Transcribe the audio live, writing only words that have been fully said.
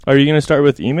Are you going to start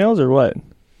with emails or what?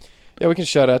 Yeah, we can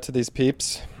shout out to these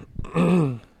peeps.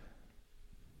 I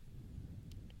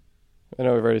know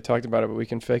we've already talked about it, but we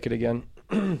can fake it again.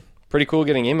 Pretty cool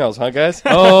getting emails, huh, guys?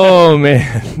 Oh,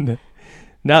 man.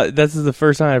 Now, this is the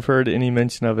first time I've heard any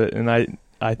mention of it, and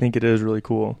I think it is really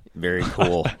cool. Very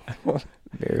cool.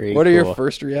 Very What are cool. your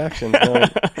first reactions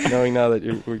knowing now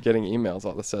that we're getting emails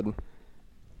all of a sudden?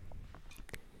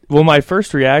 Well, my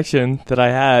first reaction that I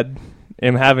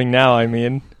am having now,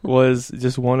 was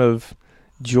just one of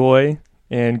joy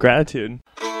and gratitude.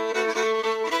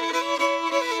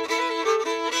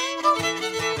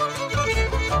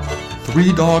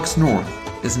 Three Dogs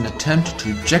North is an attempt to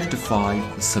objectify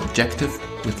the subjective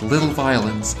with little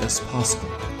violence as possible.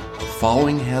 The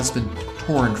following has been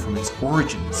torn from its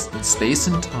origins in space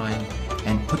and time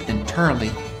and put entirely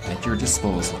at your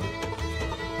disposal.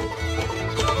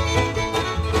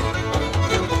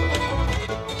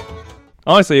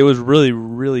 Honestly, it was really,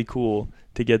 really cool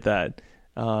to get that.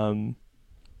 To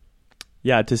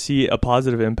see a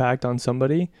positive impact on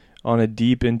somebody on a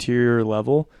deep interior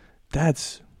level,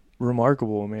 that's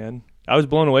remarkable, man. I was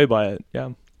blown away by it.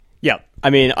 Yeah. Yeah. I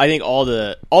think all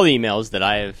the emails that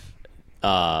I've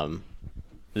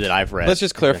read. Let's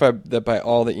just clarify that by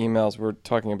all the emails, we're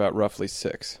talking about roughly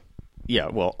 6. Yeah,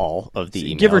 well, all of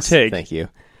the emails. Give or take. Thank you.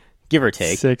 Give or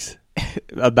take. 6.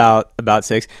 About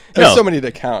 6. There's so many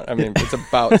to count. It's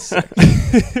about 6.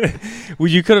 Well,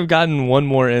 you could have gotten one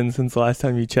more in since the last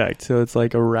time you checked, so it's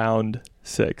like around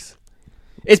 6.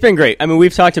 It's been great.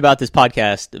 We've talked about this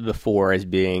podcast before as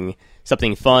being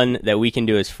something fun that we can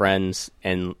do as friends,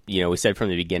 and we said from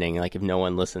the beginning, like, if no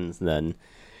one listens, then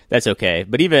that's okay.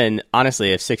 But even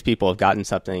honestly, if 6 people have gotten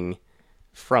something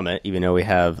from it, even though we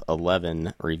have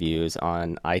 11 reviews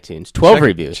on iTunes, 12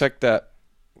 reviews. Check that.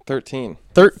 13.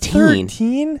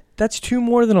 13? That's 2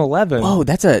 more than 11. Whoa,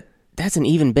 that's an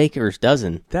even baker's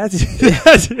dozen. That's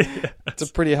It's a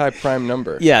pretty high prime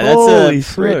number. Yeah, that's Holy a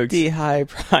pretty high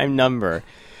prime number.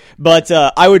 But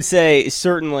I would say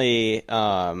certainly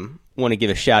want to give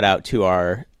a shout out to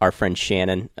our friend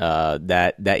Shannon.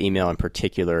 That email in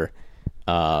particular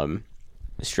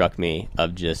struck me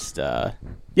of just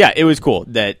it was cool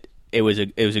that it was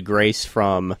a grace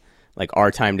from like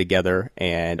our time together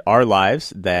and our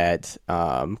lives that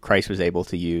Christ was able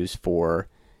to use for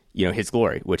his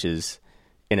glory, which is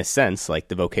in a sense like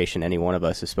the vocation any one of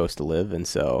us is supposed to live. And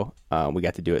so we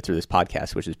got to do it through this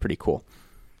podcast, which is pretty cool.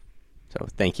 So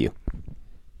thank you.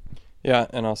 Yeah,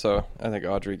 and also I think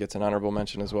Audrey gets an honorable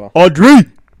mention as well. Audrey,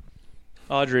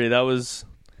 that was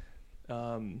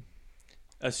a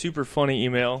super funny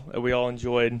email that we all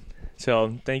enjoyed.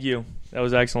 So thank you. That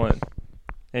was excellent.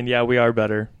 And yeah, we are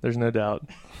better. There's no doubt.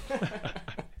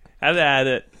 Had to add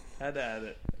it.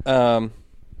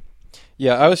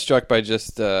 Yeah, I was struck by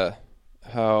just first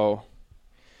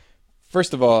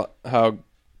of all, how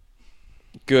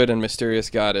good and mysterious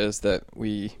God is that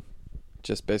we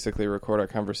just basically record our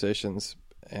conversations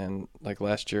and like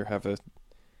last year have a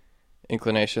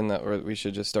inclination that we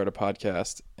should just start a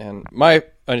podcast. And my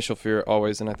initial fear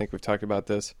always, and I think we've talked about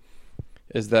this,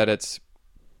 is that it's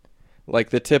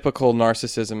like the typical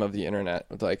narcissism of the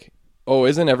internet. Like, oh,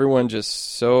 isn't everyone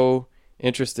just so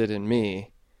interested in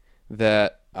me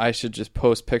that I should just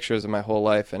post pictures of my whole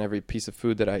life and every piece of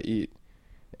food that I eat,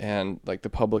 and like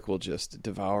the public will just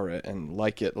devour it and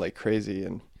like it like crazy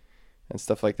and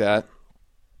stuff like that.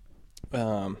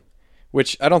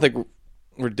 Which I don't think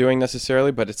we're doing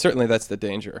necessarily, but certainly that's the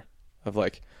danger of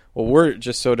like, well, we're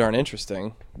just so darn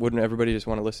interesting. Wouldn't everybody just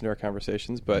want to listen to our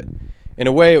conversations? But in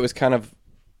a way, it was kind of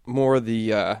more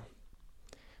because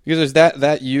there's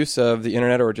that use of the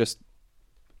internet or just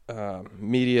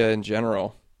media in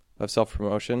general of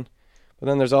self-promotion, but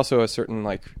then there's also a certain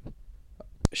like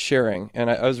sharing. And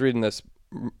I was reading this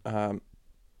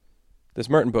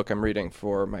Merton book I'm reading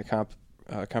for my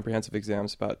comprehensive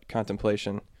exams about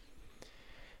contemplation,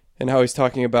 and how he's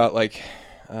talking about like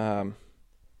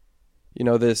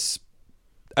this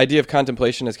idea of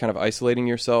contemplation as kind of isolating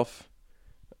yourself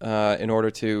in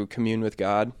order to commune with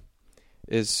God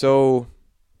is so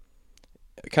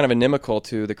kind of inimical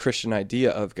to the Christian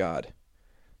idea of God,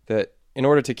 that in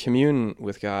order to commune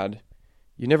with God,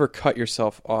 you never cut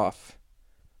yourself off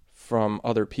from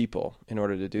other people in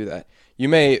order to do that. You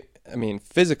may,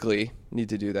 physically need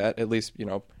to do that, at least,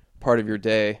 part of your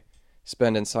day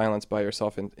spend in silence by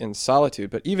yourself in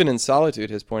solitude. But even in solitude,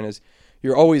 his point is,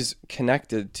 you're always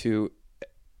connected to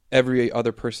every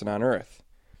other person on earth.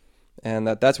 And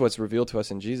that's what's revealed to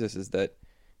us in Jesus, is that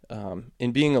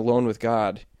in being alone with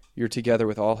God, you're together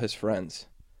with all his friends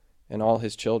and all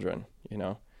his children,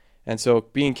 And so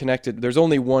being connected, there's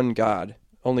only one God,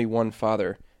 only one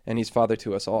Father, and he's Father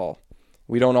to us all.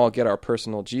 we don't all get our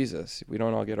personal Jesus. We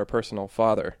don't all get our personal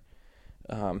Father.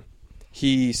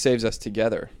 He saves us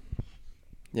together,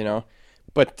 you know.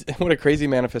 But what a crazy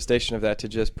manifestation of that to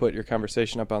just put your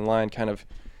conversation up online, kind of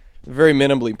very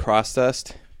minimally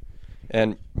processed.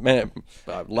 And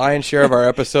lion's share of our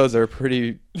episodes are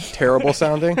pretty terrible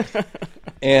sounding.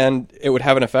 And it would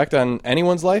have an effect on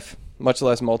anyone's life, much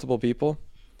less multiple people,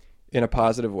 in a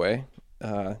positive way.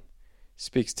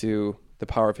 Speaks to the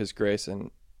power of his grace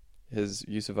and his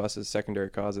use of us as secondary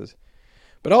causes.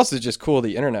 But also just cool,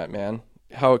 the internet, man,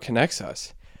 how it connects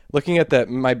us. Looking at that,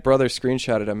 my brother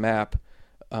screenshotted a map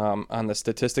on the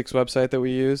statistics website that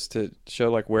we use to show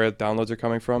like where downloads are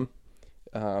coming from.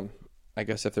 I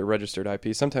guess if they're registered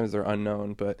IP, sometimes they're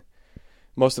unknown, but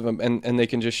most of them, and they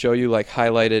can just show you like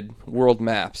highlighted world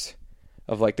maps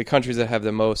of like the countries that have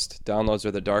the most downloads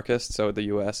are the darkest. So the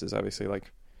US is obviously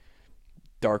like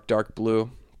dark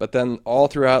blue, but then all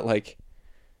throughout like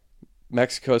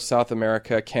Mexico, South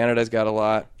America, Canada's got a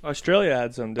lot. Australia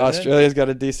had some, didn't Australia's got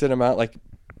a decent amount, like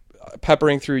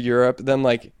peppering through Europe. Then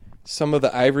like some of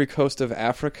the Ivory Coast of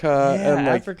Africa, Yeah, and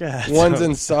like Africa had ones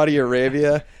some. in Saudi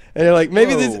Arabia. And you're like,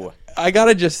 maybe this, Whoa. I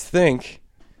gotta just think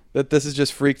that this is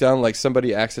just freaked out, like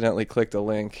somebody accidentally clicked a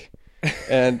link,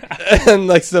 and and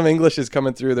like some English is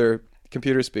coming through their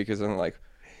computer speakers, and I'm like,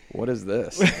 what is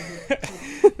this?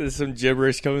 There's some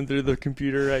gibberish coming through the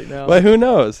computer right now. But who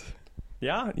knows?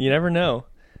 Yeah, you never know.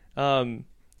 And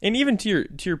even to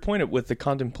your point with the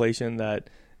contemplation that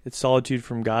it's solitude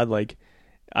from God, like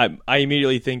I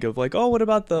immediately think of like, oh, what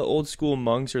about the old school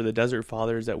monks or the desert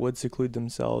fathers that would seclude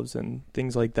themselves and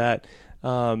things like that?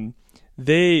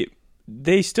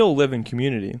 They still live in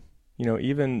community. You know,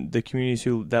 even the communities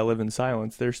that live in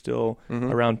silence, they're still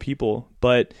around people.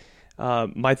 But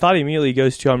my thought immediately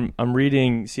goes to I'm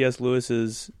reading C.S.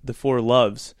 Lewis's The Four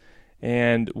Loves,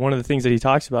 and one of the things that he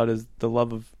talks about is the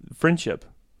love of friendship,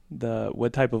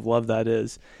 what type of love that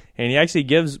is, and he actually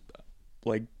gives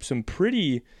like some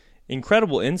pretty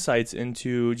incredible insights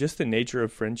into just the nature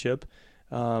of friendship.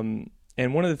 And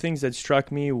one of the things that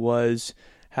struck me was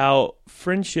how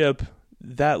friendship,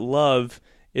 that love,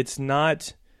 it's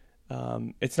not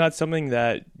something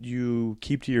that you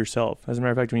keep to yourself. As a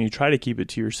matter of fact, when you try to keep it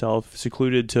to yourself,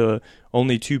 secluded to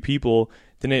only two people,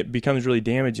 then it becomes really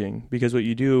damaging, because what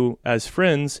you do as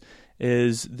friends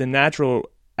is the natural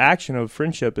action of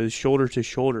friendship is shoulder to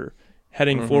shoulder,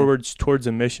 heading forwards towards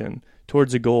a mission,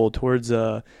 towards a goal, towards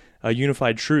a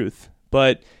unified truth.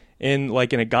 But in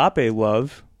like an agape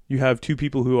love, you have two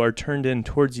people who are turned in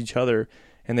towards each other,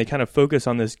 and they kind of focus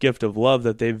on this gift of love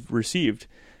that they've received.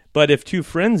 But if two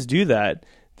friends do that,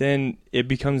 then it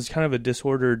becomes kind of a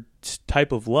disordered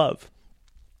type of love.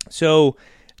 So,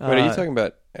 Wait, are you talking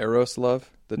about eros love,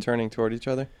 the turning toward each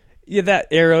other? yeah, that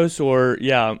eros, or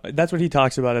that's what he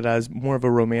talks about it as, more of a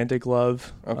romantic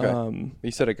love. Okay.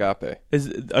 You said agape.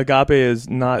 Agape is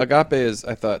not. Agape is,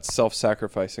 I thought,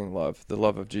 self-sacrificing love, the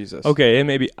love of Jesus. Okay, and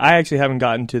maybe I actually haven't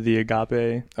gotten to the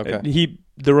agape. Okay.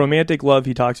 The romantic love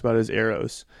he talks about is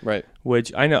eros, Right.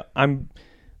 which I know I'm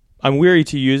weary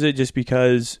to use it just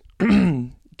because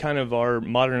kind of our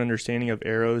modern understanding of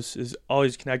eros is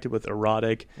always connected with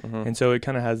erotic, and so it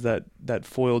kind of has that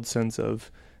foiled sense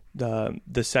of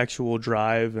the sexual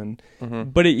drive, and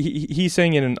but he's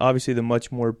saying it in obviously the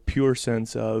much more pure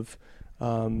sense of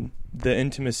the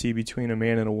intimacy between a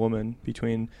man and a woman,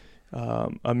 between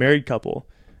a married couple.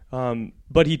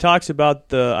 But he talks about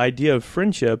the idea of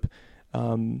friendship.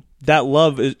 That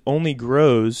love only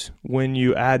grows when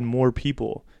you add more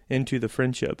people into the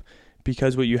friendship,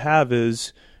 because what you have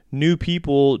is new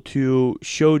people to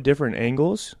show different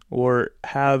angles or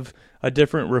have a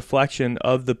different reflection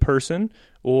of the person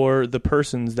or the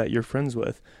persons that you're friends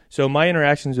with. So my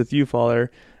interactions with you,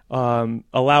 Father,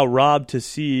 allow Rob to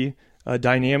see a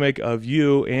dynamic of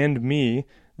you and me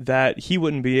that he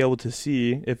wouldn't be able to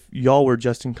see if y'all were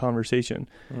just in conversation.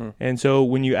 And so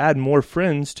when you add more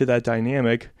friends to that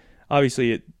dynamic,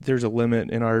 obviously there's a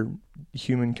limit in our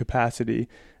human capacity.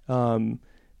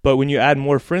 But when you add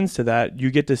more friends to that, you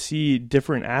get to see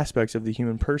different aspects of the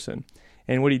human person.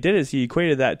 And what he did is he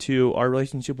equated that to our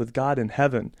relationship with God in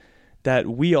heaven, that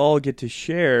we all get to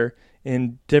share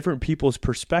in different people's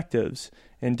perspectives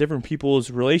and different people's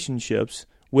relationships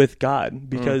with God,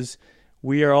 because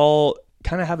we are all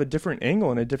kind of have a different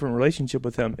angle and a different relationship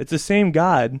with him. It's the same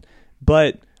God,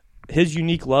 but his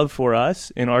unique love for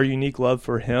us and our unique love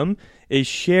for him is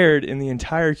shared in the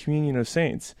entire communion of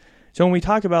saints. So when we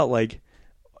talk about like,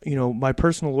 my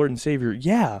personal Lord and Savior,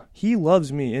 he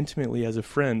loves me intimately as a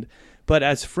friend, but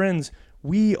as friends,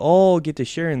 we all get to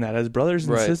share in that. As brothers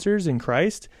and sisters in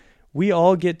Christ, we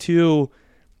all get to,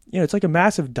 it's like a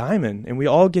massive diamond, and we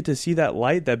all get to see that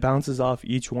light that bounces off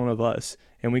each one of us,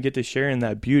 and we get to share in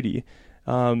that beauty.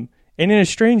 And in a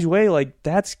strange way, like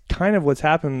that's kind of what's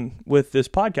happened with this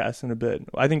podcast in a bit.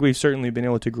 I think we've certainly been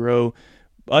able to grow.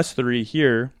 Us three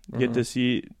here get to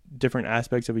see different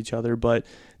aspects of each other, but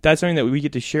that's something that we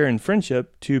get to share in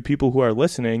friendship to people who are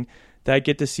listening that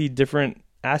get to see different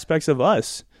aspects of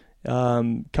us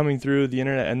coming through the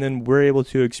internet, and then we're able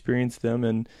to experience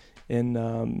them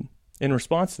in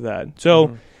response to that.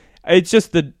 So it's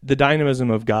just the dynamism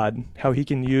of God, how he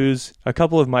can use a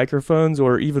couple of microphones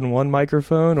or even one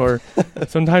microphone or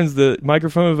sometimes the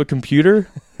microphone of a computer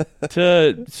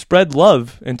to spread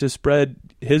love and to spread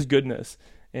his goodness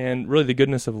and really the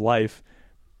goodness of life.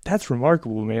 That's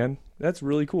remarkable, man. That's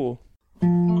really cool.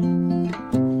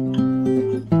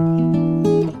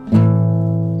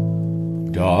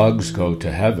 Dogs go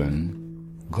to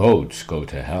heaven, goats go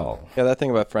to hell. Yeah, that thing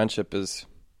about friendship is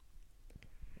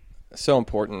so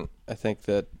important. I think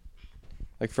that,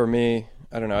 like for me,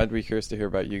 I don't know, I'd be curious to hear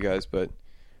about you guys, but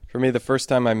for me, the first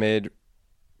time I made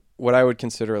what I would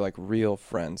consider like real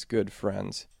friends, good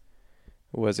friends,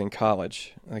 was in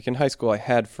college. Like in high school, I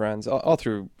had friends all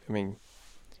through, I mean,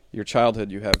 your childhood,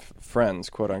 you have friends,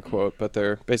 quote unquote, but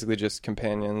they're basically just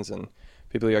companions and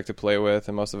people you like to play with,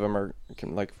 and most of them are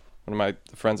like, one of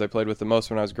the friends I played with the most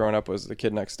when I was growing up was the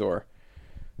kid next door.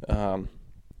 But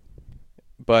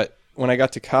when I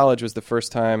got to college was the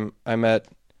first time I met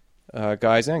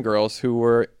guys and girls who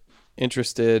were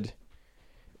interested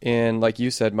in, like you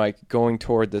said, Mike, going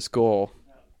toward this goal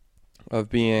of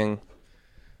being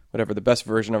whatever the best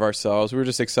version of ourselves. We were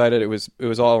just excited. It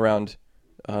was all around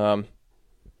the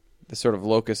sort of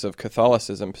locus of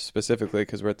Catholicism specifically,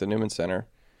 because we're at the Newman Center,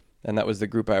 and that was the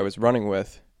group I was running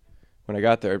with when I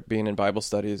got there, being in Bible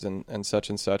studies and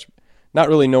such, not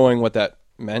really knowing what that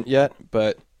meant yet,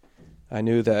 but I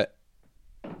knew that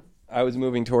I was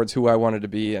moving towards who I wanted to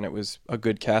be, and it was a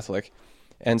good Catholic.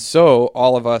 And so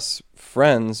all of us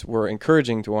friends were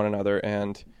encouraging to one another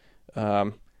and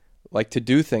like to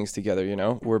do things together, you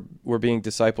know. We're being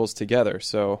disciples together.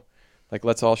 So like,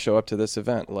 let's all show up to this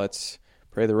event. Let's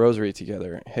pray the rosary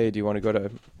together. Hey, do you want to go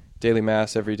to daily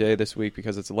mass every day this week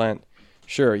because it's Lent?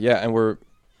 Sure, yeah. And we're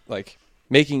like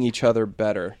making each other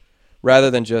better rather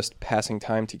than just passing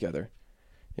time together,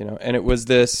 you know. And it was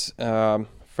this friend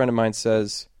of mine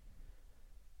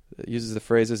uses the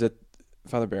phrase, is it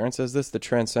Father Barron says this, the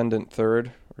transcendent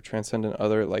third or transcendent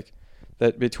other, like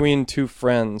that between two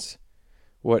friends,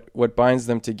 what binds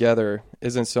them together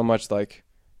isn't so much like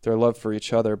their love for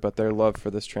each other, but their love for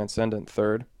this transcendent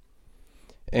third.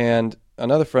 And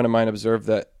another friend of mine observed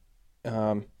that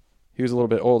he was a little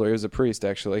bit older, he was a priest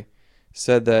actually,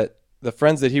 said that the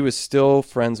friends that he was still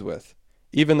friends with,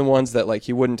 even the ones that like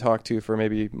he wouldn't talk to for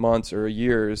maybe months or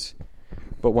years,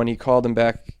 but when he called them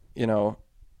back, you know,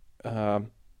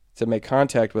 to make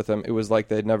contact with them, it was like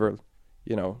they'd never,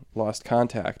 you know, lost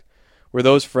contact. Were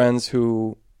those friends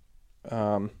who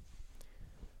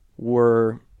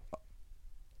were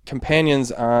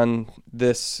companions on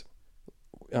this,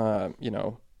 you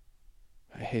know,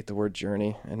 I hate the word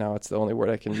journey, and now it's the only word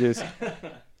I can use.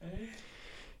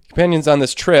 Companions on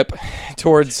this trip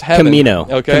towards heaven. Camino.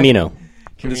 Okay. Camino.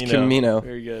 This Camino.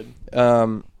 Very good.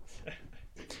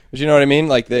 But you know what I mean?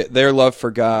 Like their love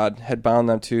for God had bound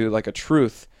them to like a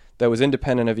truth that was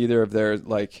independent of either of their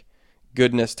like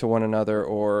goodness to one another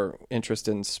or interest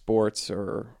in sports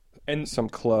or some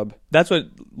club. That's what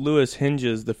Lewis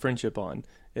hinges the friendship on,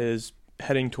 is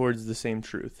heading towards the same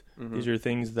truth. Mm-hmm. These are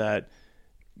things that,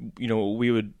 you know,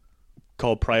 we would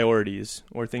call priorities,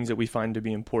 or things that we find to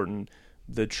be important.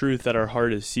 The truth that our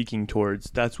heart is seeking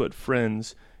towards. That's what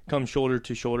friends come shoulder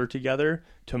to shoulder together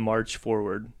to march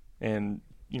forward and,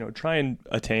 you know, try and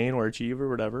attain or achieve or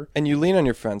whatever. And you lean on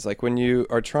your friends. Like when you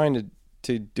are trying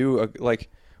to do like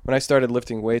when I started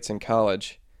lifting weights in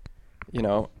college, you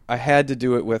know, I had to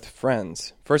do it with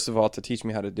friends. First of all, to teach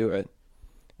me how to do it,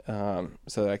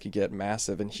 so that I could get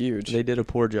massive and huge. They did a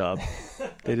poor job.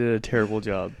 They did a terrible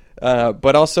job.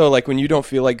 But also, like when you don't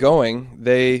feel like going,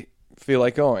 they feel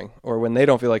like going, or when they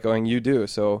don't feel like going, you do.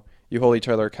 So you hold each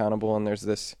other accountable, and there's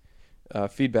this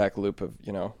feedback loop of,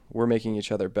 you know, we're making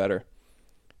each other better.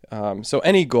 So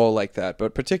any goal like that,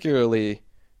 but particularly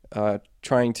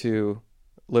trying to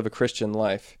live a Christian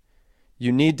life,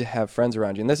 you need to have friends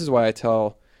around you. And this is why I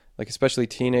tell, like, especially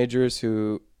teenagers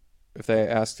who, if they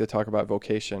ask to talk about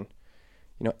vocation,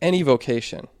 you know, any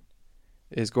vocation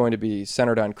is going to be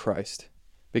centered on Christ,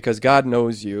 because God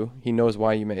knows you. He knows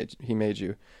why he made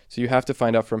you. So you have to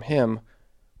find out from him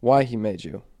why he made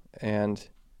you. And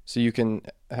so you can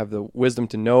have the wisdom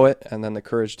to know it and then the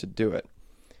courage to do it.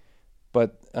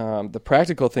 But the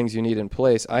practical things you need in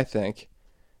place, I think,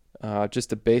 just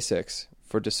the basics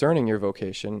for discerning your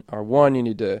vocation are, one, you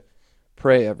need to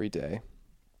pray every day.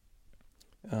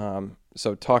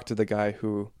 So talk to the guy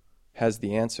who has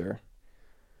the answer.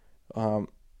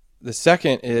 The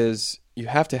second is you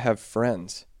have to have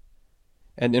friends.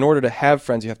 And in order to have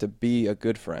friends, you have to be a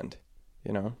good friend,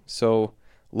 you know? So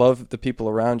love the people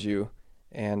around you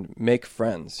and make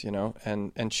friends, you know,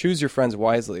 and choose your friends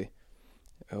wisely.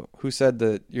 Who said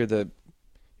that you're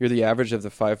the average of the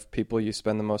 5 people you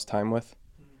spend the most time with?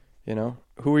 You know,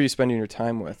 who are you spending your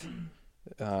time with?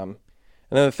 And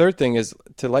then the third thing is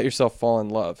to let yourself fall in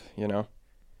love, you know,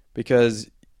 because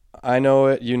I know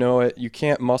it, you know it. You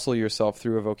can't muscle yourself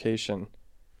through a vocation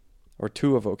or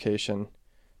to a vocation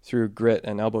through grit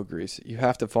and elbow grease. You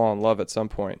have to fall in love at some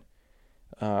point,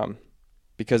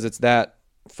 because it's that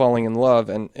falling in love,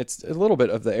 and it's a little bit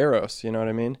of the eros, you know what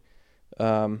I mean?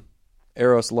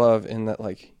 Eros love, in that,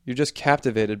 like, you're just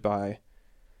captivated by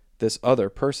this other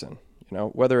person, you know,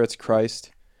 whether it's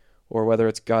Christ or whether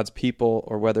it's God's people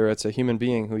or whether it's a human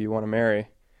being who you want to marry.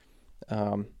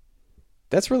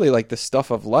 That's really like the stuff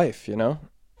of life, you know?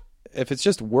 If it's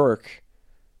just work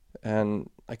and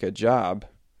like a job,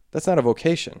 that's not a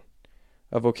vocation.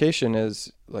 A vocation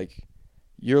is like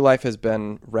your life has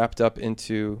been wrapped up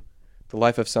into the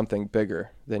life of something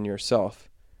bigger than yourself.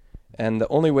 And the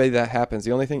only way that happens,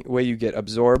 the only way you get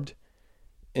absorbed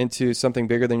into something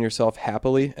bigger than yourself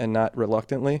happily and not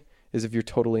reluctantly, is if you're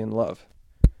totally in love.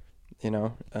 You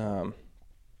know,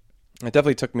 it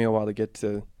definitely took me a while to get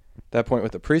to that point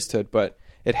with the priesthood, but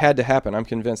it had to happen. I'm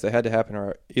convinced it had to happen,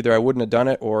 or either I wouldn't have done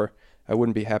it or I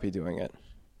wouldn't be happy doing it.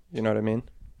 You know what I mean?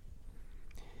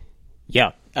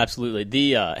 Yeah,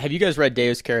 absolutely. Have you guys read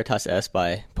Deus Caritas Est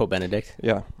by Pope Benedict?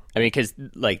 Yeah. I mean, because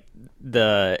like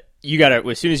you gotta,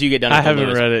 as soon as you get done with I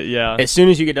haven't read it, yeah. As soon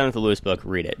as you get done with the Lewis book,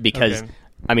 read it. Because, Okay.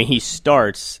 I mean,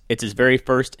 it's his very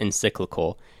first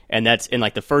encyclical, and that's in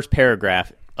like the first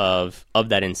paragraph of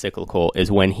that encyclical is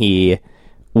when he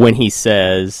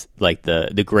says, like,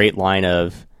 the great line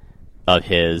of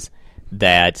his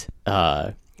that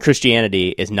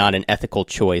Christianity is not an ethical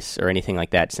choice or anything like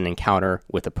that. It's an encounter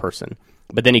with a person.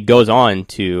 But then he goes on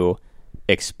to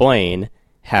explain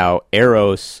how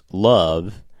eros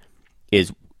love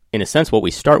is, in a sense, what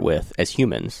we start with as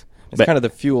humans. It's kind of the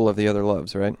fuel of the other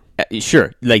loves, right?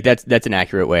 Sure, like that's an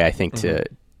accurate way, I think,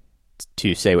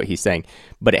 to say what he's saying.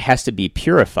 But it has to be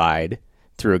purified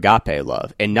through agape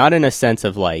love, and not in a sense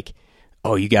of like,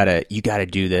 oh, you gotta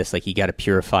do this, like you gotta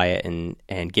purify it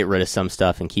and get rid of some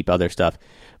stuff and keep other stuff.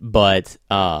 But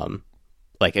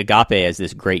like agape as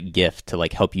this great gift to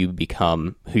like help you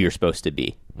become who you're supposed to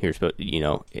be. You're supposed, you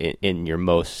know, in your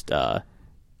most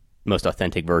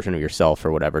authentic version of yourself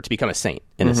or whatever, to become a saint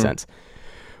in a sense,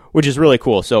 which is really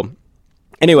cool. So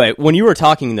anyway, when you were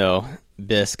talking though,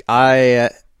 Bisque,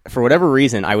 for whatever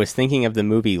reason, I was thinking of the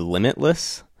movie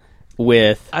Limitless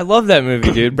with... I love that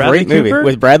movie, dude. Bradley great Cooper? Movie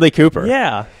with Bradley Cooper.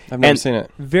 Yeah. I've never And- seen it.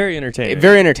 Very entertaining.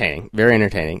 Very entertaining. Very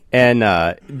entertaining. And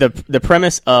the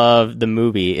premise of the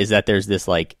movie is that there's this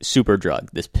like super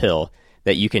drug, this pill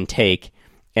that you can take,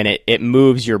 and it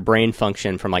moves your brain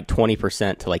function from like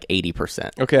 20% to like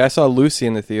 80%. Okay, I saw Lucy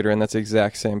in the theater, and that's the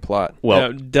exact same plot.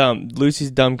 Well, No, dumb.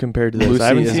 Lucy's dumb compared to this. Lucy I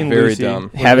haven't is seen very Lucy. dumb.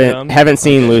 Was it dumb? haven't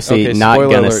seen Lucy. Okay, Not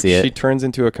spoiler gonna alert, see it. She turns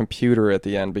into a computer at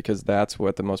the end because that's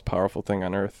what the most powerful thing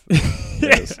on earth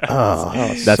is. Oh, Oh,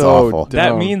 that's so awful. dumb.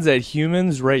 That means that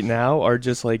humans right now are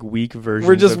just like weak versions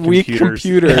We're just of weak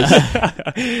computers.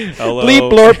 Hello.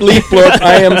 Bleep blorp, bleep blorp.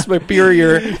 I am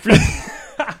superior.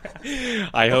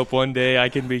 I hope one day I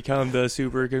can become the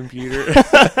supercomputer.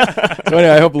 So anyway,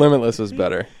 I hope Limitless was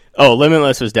better. Oh,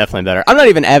 Limitless was definitely better. I'm not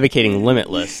even advocating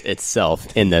Limitless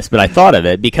itself in this, but I thought of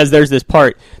it because there's this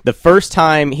part. The first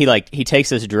time he takes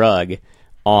this drug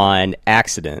on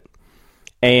accident,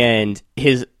 and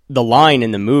the line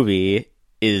in the movie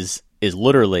is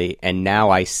literally, "And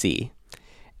now I see,"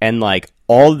 and like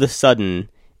all of a sudden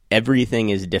everything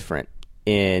is different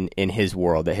in his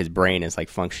world, that his brain is like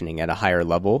functioning at a higher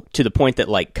level to the point that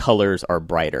like colors are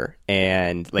brighter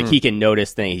and like he can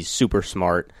notice things. He's super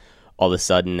smart all of a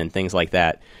sudden and things like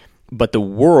that. But the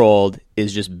world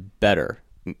is just better,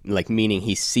 like meaning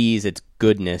he sees its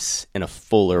goodness in a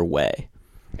fuller way.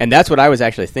 And that's what I was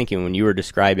actually thinking when you were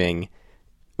describing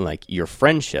like your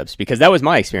friendships, because that was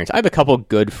my experience. I have a couple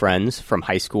good friends from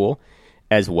high school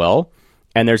as well,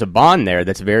 and there's a bond there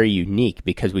that's very unique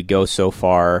because we go so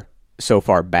far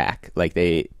back. Like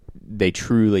they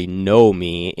truly know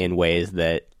me in ways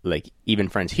that like even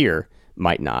friends here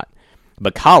might not.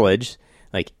 But college,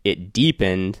 like it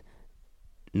deepened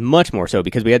much more so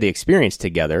because we had the experience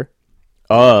together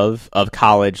of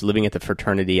college, living at the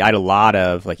fraternity, I had a lot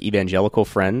of like evangelical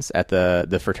friends at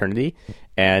the fraternity,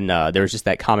 and there was just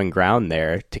that common ground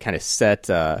there to kind of set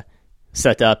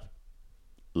up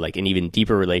like an even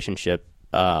deeper relationship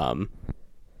via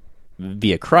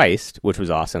Christ, which was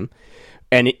awesome.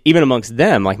 And even amongst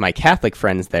them, like my Catholic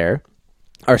friends there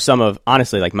are some of,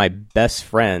 honestly, like my best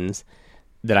friends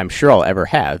that I'm sure I'll ever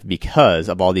have because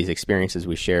of all these experiences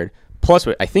we shared. Plus,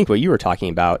 I think what you were talking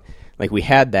about, like we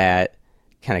had that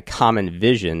kind of common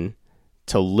vision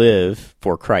to live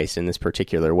for Christ in this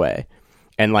particular way.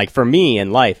 And like for me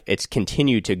in life, it's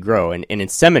continued to grow. And in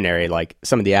seminary, like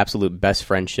some of the absolute best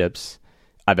friendships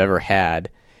I've ever had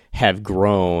have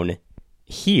grown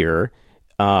here,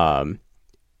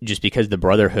 just because the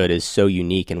brotherhood is so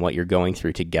unique in what you're going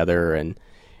through together and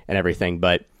everything.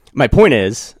 But my point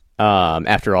is,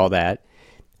 after all that,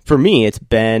 for me, it's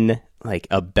been like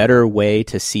a better way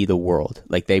to see the world.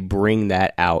 Like they bring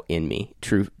that out in me,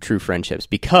 true friendships,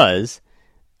 because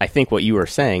I think what you were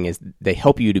saying is they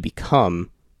help you to become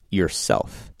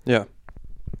yourself. Yeah.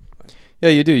 Yeah,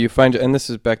 you do. You find, and this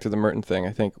is back to the Merton thing.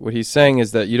 I think what he's saying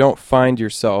is that you don't find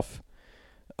yourself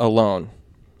alone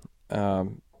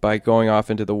by going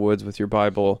off into the woods with your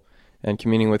Bible and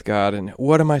communing with God. And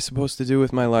what am I supposed to do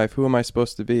with my life? Who am I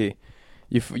supposed to be?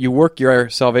 You work your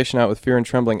salvation out with fear and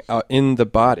trembling out in the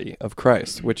body of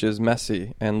Christ, which is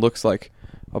messy and looks like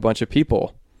a bunch of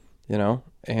people, you know.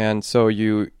 And so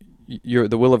the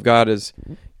will of God is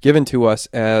given to us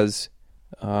as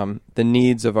the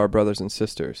needs of our brothers and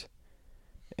sisters,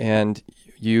 and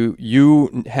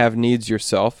you have needs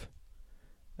yourself,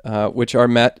 which are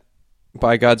met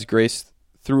by God's grace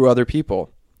through other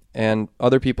people, and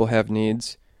other people have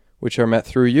needs which are met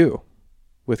through you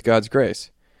with God's grace.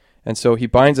 And so he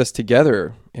binds us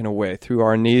together in a way through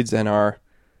our needs and our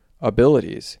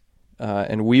abilities,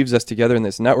 and weaves us together in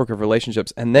this network of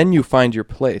relationships. And then you find your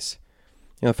place.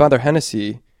 You know, Father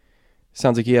Hennessy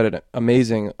sounds like he had an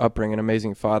amazing upbringing, an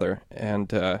amazing father. And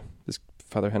this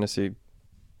Father Hennessy,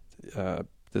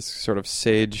 this sort of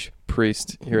sage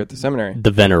priest here at the seminary. The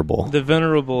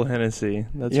Venerable Hennessy.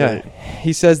 That's yeah, right.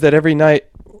 He says that every night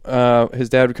his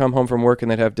dad would come home from work and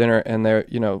they'd have dinner, and they're,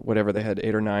 you know, whatever, they had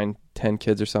 8 or 9, 10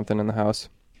 kids or something in the house.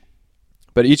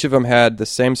 But each of them had the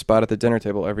same spot at the dinner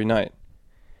table every night.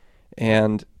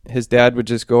 And his dad would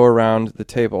just go around the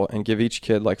table and give each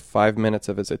kid like 5 minutes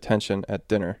of his attention at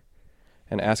dinner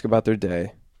and ask about their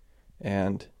day.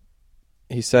 And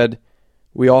he said,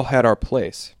 we all had our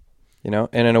place, you know,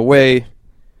 and in a way,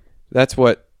 that's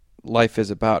what life is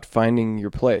about, finding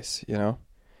your place, you know.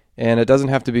 And it doesn't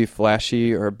have to be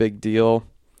flashy or a big deal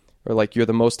or like you're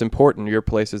the most important, your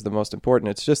place is the most important.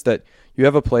 It's just that you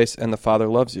have a place and the Father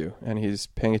loves you and he's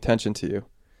paying attention to you.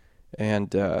 And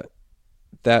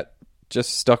that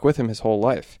just stuck with him his whole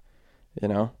life, you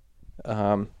know.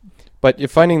 But you're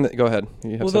finding that, go ahead.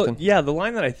 You have something? The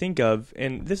line that I think of,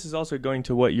 and this is also going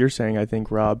to what you're saying, I think,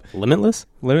 Rob. Limitless?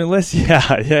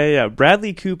 Yeah.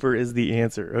 Bradley Cooper is the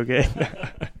answer, okay?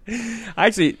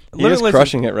 Actually, he is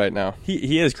crushing it right now.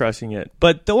 He is crushing it.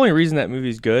 But the only reason that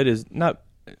movie's good is not,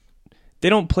 they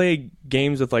don't play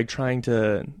games with like trying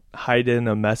to hide in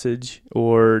a message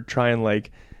or try and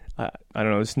like, I don't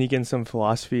know, sneak in some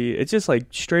philosophy. It's just like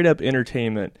straight up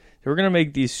entertainment. We're going to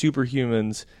make these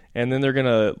superhumans and then they're going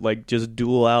to like just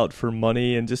duel out for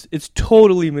money and just, it's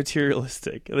totally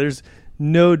materialistic. There's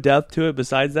no depth to it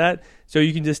besides that. So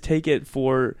you can just take it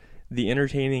for the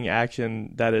entertaining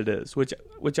action that it is,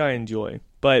 which I enjoy.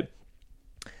 But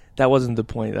that wasn't the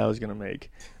point that I was going to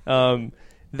make.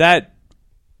 That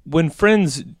when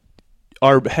friends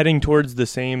are heading towards the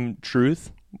same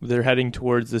truth, they're heading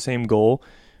towards the same goal,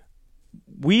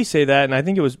 we say that, and I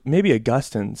think it was maybe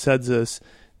Augustine said this,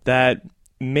 that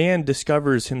man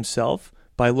discovers himself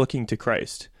by looking to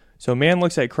Christ. So man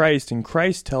looks at Christ, and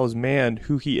Christ tells man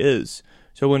who he is.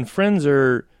 So when friends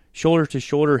are shoulder to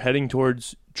shoulder heading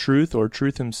towards truth or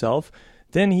truth himself,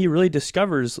 then he really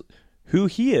discovers who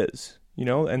he is, you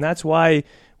know, and that's why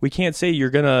we can't say you're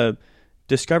going to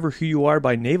discover who you are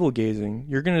by navel gazing.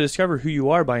 You're going to discover who you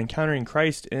are by encountering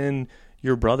Christ in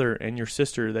your brother and your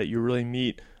sister that you really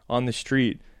meet on the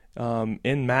street,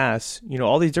 in mass, you know,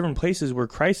 all these different places where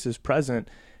Christ is present.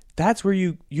 That's where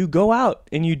you go out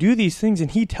and you do these things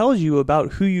and he tells you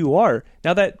about who you are.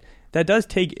 Now that does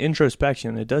take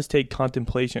introspection. It does take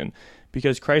contemplation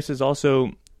because Christ is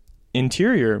also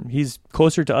interior. He's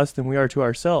closer to us than we are to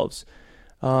ourselves.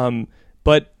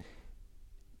 But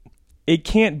it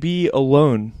can't be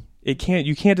alone.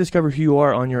 You can't discover who you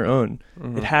are on your own.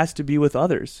 Mm-hmm. It has to be with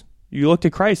others. You look to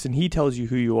Christ and he tells you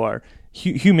who you are.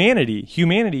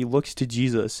 Humanity looks to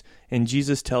Jesus, and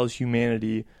Jesus tells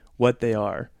humanity what they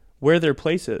are, where their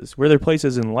place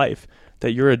is in life,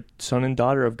 that you're a son and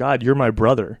daughter of God. You're my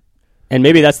brother. And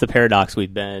maybe that's the paradox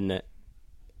we've been,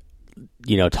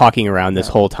 talking around this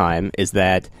whole time, is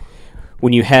that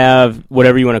when you have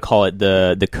whatever you want to call it,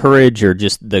 the courage or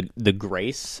just the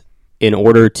grace in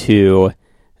order to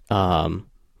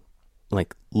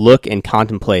look and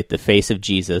contemplate the face of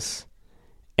Jesus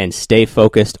and stay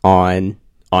focused on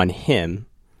him,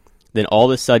 then all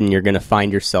of a sudden you're going to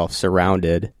find yourself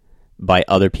surrounded by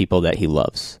other people that he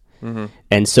loves. Mm-hmm.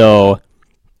 And so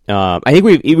I think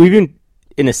we've been,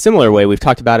 in a similar way, we've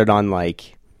talked about it on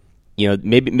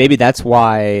maybe that's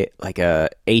why like a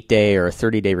 8-day or a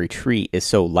 30-day retreat is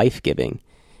so life-giving,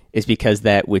 is because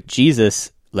that with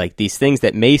Jesus, like these things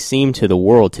that may seem to the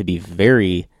world to be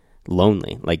very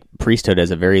lonely, like priesthood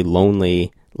as a very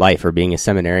lonely life, or being a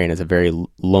seminarian as a very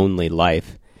lonely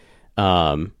life,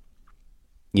 all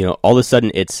of a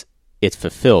sudden it's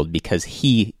fulfilled because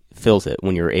he fills it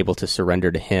when you're able to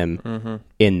surrender to him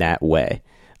in that way.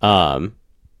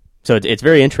 So it's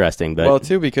very interesting, but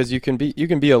too, because you can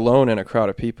be alone in a crowd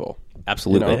of people.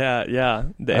 Absolutely, yeah,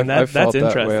 and I've felt that's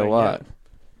interesting. That way a lot.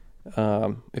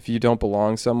 Yeah. If you don't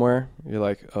belong somewhere, you're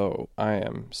like, oh, I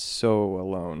am so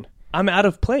alone. I'm out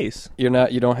of place. You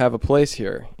don't have a place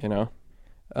here,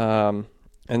 and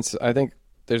so I think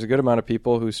there's a good amount of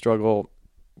people who struggle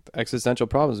with existential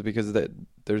problems because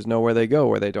there's nowhere they go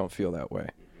where they don't feel that way,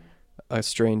 a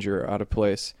stranger, out of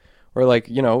place. Or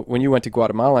when you went to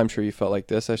Guatemala, I'm sure you felt like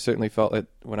this. I certainly felt it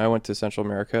when I went to Central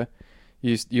America.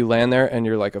 You land there and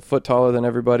you're like a foot taller than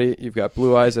everybody. You've got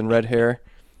blue eyes and red hair.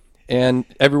 And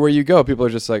everywhere you go, people are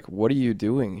just like, what are you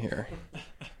doing here?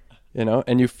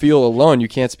 And you feel alone. You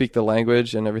can't speak the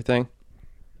language and everything.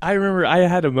 I remember I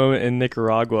had a moment in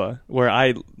Nicaragua where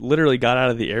I literally got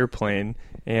out of the airplane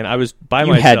and I was by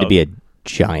myself. You had to be a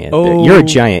giant. Oh. You're a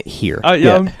giant here.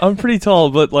 Yeah. I'm pretty tall,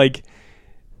 but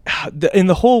in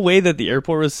the whole way that the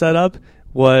airport was set up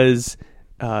was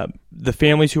the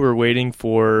families who were waiting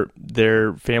for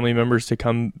their family members to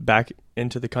come back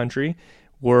into the country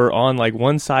were on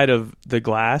one side of the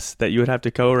glass that you would have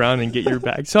to go around and get your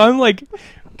bag. So I'm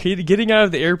getting out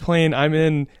of the airplane, I'm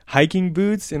in hiking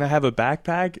boots and I have a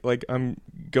backpack. I'm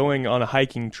going on a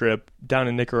hiking trip down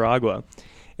in Nicaragua.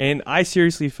 And I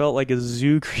seriously felt like a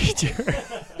zoo creature.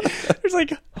 There's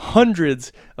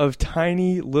hundreds of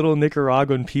tiny little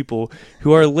Nicaraguan people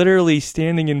who are literally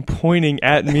standing and pointing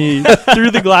at me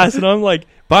through the glass. And I'm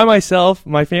by myself.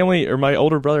 My family or my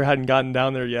older brother hadn't gotten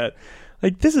down there yet.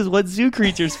 This is what zoo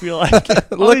creatures feel like.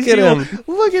 Look at him.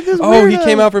 Look at this weirdo. Oh, he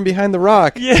came out from behind the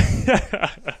rock. Yeah.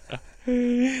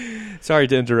 Sorry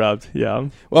to interrupt. Yeah.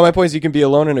 Well, my point is you can be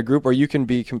alone in a group, or you can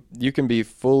be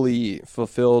fully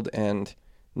fulfilled and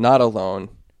not alone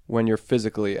when you're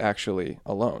physically actually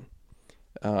alone.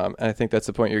 And I think that's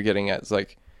the point you're getting at.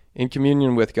 It's in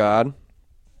communion with God,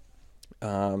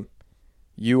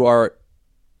 you are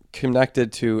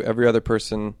connected to every other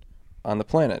person on the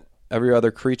planet, every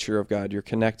other creature of God. You're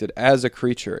connected as a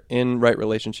creature in right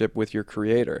relationship with your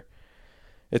Creator.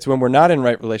 It's when we're not in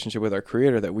right relationship with our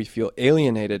Creator that we feel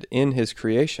alienated in His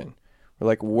creation.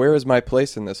 We're where is my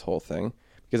place in this whole thing?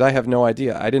 Because I have no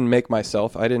idea. I didn't make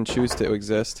myself. I didn't choose to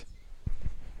exist.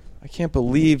 I can't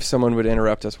believe someone would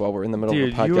interrupt us while we're in the middle of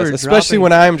a podcast, especially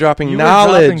when I'm dropping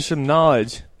knowledge. Dropping some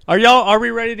knowledge. Are we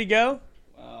ready to go?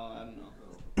 I don't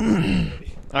know.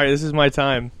 All right, this is my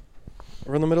time.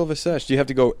 We're in the middle of a sesh. Do you have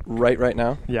to go right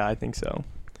now? Yeah, I think so.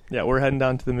 Yeah, we're heading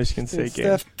down to the Michigan State game.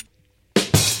 Are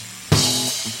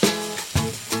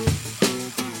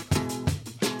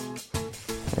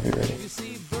you ready?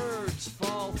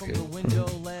 Okay.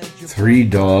 3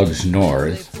 Dogs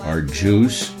North are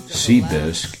Juice,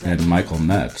 Seabisc, and Michael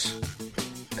Metz.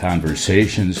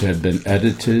 Conversations have been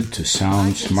edited to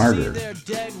sound smarter.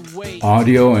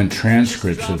 Audio and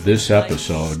transcripts of this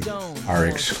episode are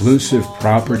exclusive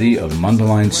property of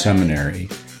Mundelein Seminary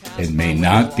and may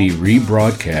not be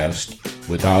rebroadcast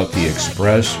without the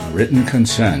express written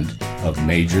consent of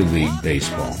Major League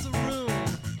Baseball.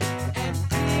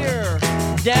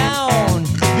 Down.